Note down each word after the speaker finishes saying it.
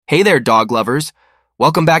Hey there, dog lovers.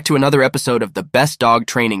 Welcome back to another episode of the Best Dog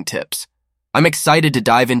Training Tips. I'm excited to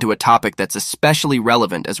dive into a topic that's especially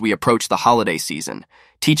relevant as we approach the holiday season,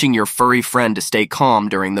 teaching your furry friend to stay calm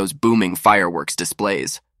during those booming fireworks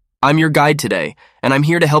displays. I'm your guide today, and I'm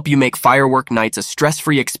here to help you make firework nights a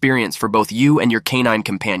stress-free experience for both you and your canine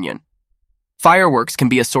companion. Fireworks can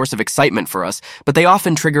be a source of excitement for us, but they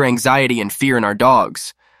often trigger anxiety and fear in our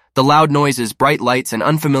dogs. The loud noises, bright lights, and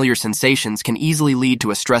unfamiliar sensations can easily lead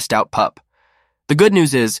to a stressed-out pup. The good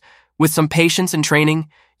news is, with some patience and training,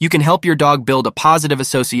 you can help your dog build a positive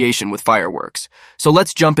association with fireworks. So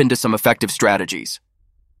let's jump into some effective strategies.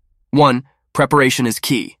 1. Preparation is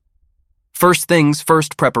key. First things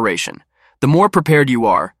first, preparation. The more prepared you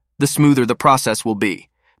are, the smoother the process will be.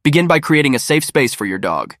 Begin by creating a safe space for your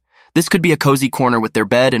dog. This could be a cozy corner with their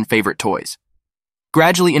bed and favorite toys.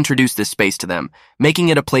 Gradually introduce this space to them, making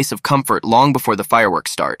it a place of comfort long before the fireworks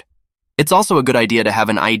start. It's also a good idea to have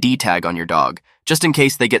an ID tag on your dog, just in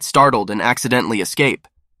case they get startled and accidentally escape.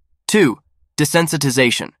 2.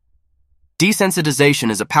 Desensitization. Desensitization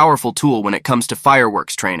is a powerful tool when it comes to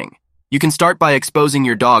fireworks training. You can start by exposing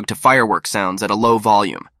your dog to fireworks sounds at a low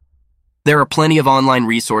volume. There are plenty of online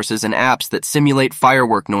resources and apps that simulate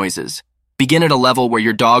firework noises. Begin at a level where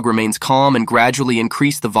your dog remains calm and gradually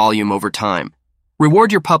increase the volume over time.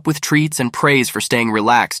 Reward your pup with treats and praise for staying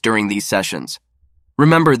relaxed during these sessions.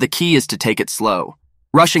 Remember, the key is to take it slow.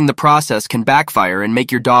 Rushing the process can backfire and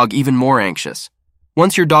make your dog even more anxious.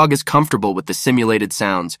 Once your dog is comfortable with the simulated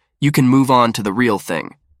sounds, you can move on to the real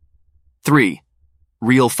thing. 3.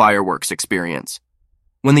 Real fireworks experience.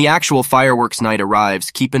 When the actual fireworks night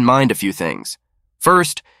arrives, keep in mind a few things.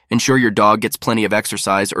 First, ensure your dog gets plenty of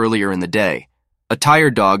exercise earlier in the day. A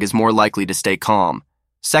tired dog is more likely to stay calm.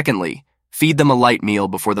 Secondly, feed them a light meal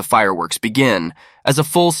before the fireworks begin, as a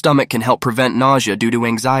full stomach can help prevent nausea due to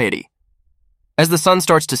anxiety. As the sun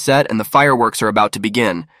starts to set and the fireworks are about to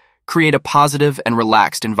begin, create a positive and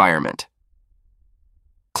relaxed environment.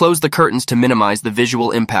 Close the curtains to minimize the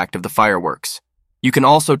visual impact of the fireworks. You can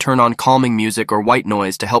also turn on calming music or white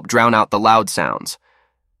noise to help drown out the loud sounds.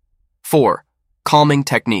 4. Calming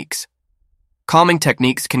techniques. Calming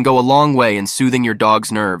techniques can go a long way in soothing your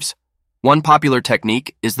dog's nerves. One popular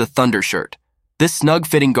technique is the thunder shirt. This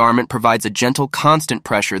snug-fitting garment provides a gentle, constant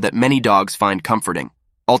pressure that many dogs find comforting.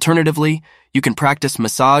 Alternatively, you can practice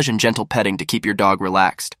massage and gentle petting to keep your dog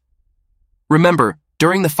relaxed. Remember,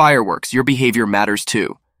 during the fireworks, your behavior matters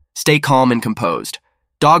too. Stay calm and composed.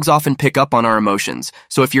 Dogs often pick up on our emotions,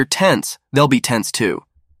 so if you're tense, they'll be tense too.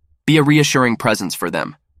 Be a reassuring presence for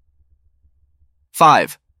them.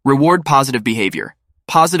 5. Reward positive behavior.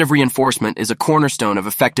 Positive reinforcement is a cornerstone of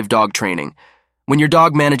effective dog training. When your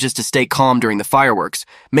dog manages to stay calm during the fireworks,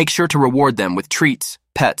 make sure to reward them with treats,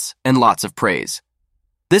 pets, and lots of praise.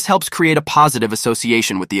 This helps create a positive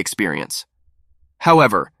association with the experience.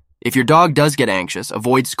 However, if your dog does get anxious,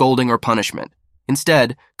 avoid scolding or punishment.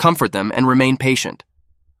 Instead, comfort them and remain patient.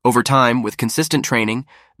 Over time, with consistent training,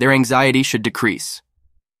 their anxiety should decrease.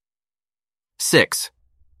 6.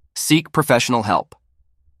 Seek professional help.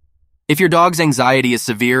 If your dog's anxiety is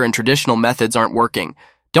severe and traditional methods aren't working,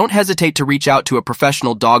 don't hesitate to reach out to a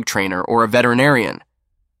professional dog trainer or a veterinarian.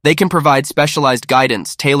 They can provide specialized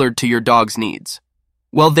guidance tailored to your dog's needs.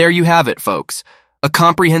 Well, there you have it, folks. A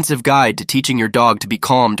comprehensive guide to teaching your dog to be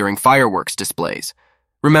calm during fireworks displays.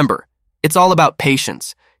 Remember, it's all about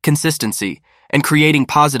patience, consistency, and creating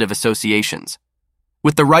positive associations.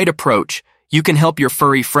 With the right approach, you can help your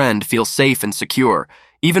furry friend feel safe and secure,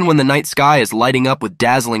 even when the night sky is lighting up with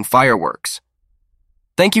dazzling fireworks.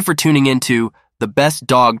 Thank you for tuning in to the Best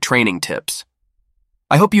Dog Training Tips.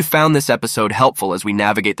 I hope you found this episode helpful as we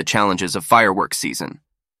navigate the challenges of fireworks season.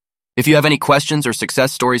 If you have any questions or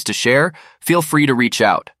success stories to share, feel free to reach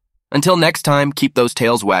out. Until next time, keep those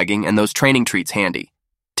tails wagging and those training treats handy.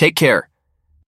 Take care.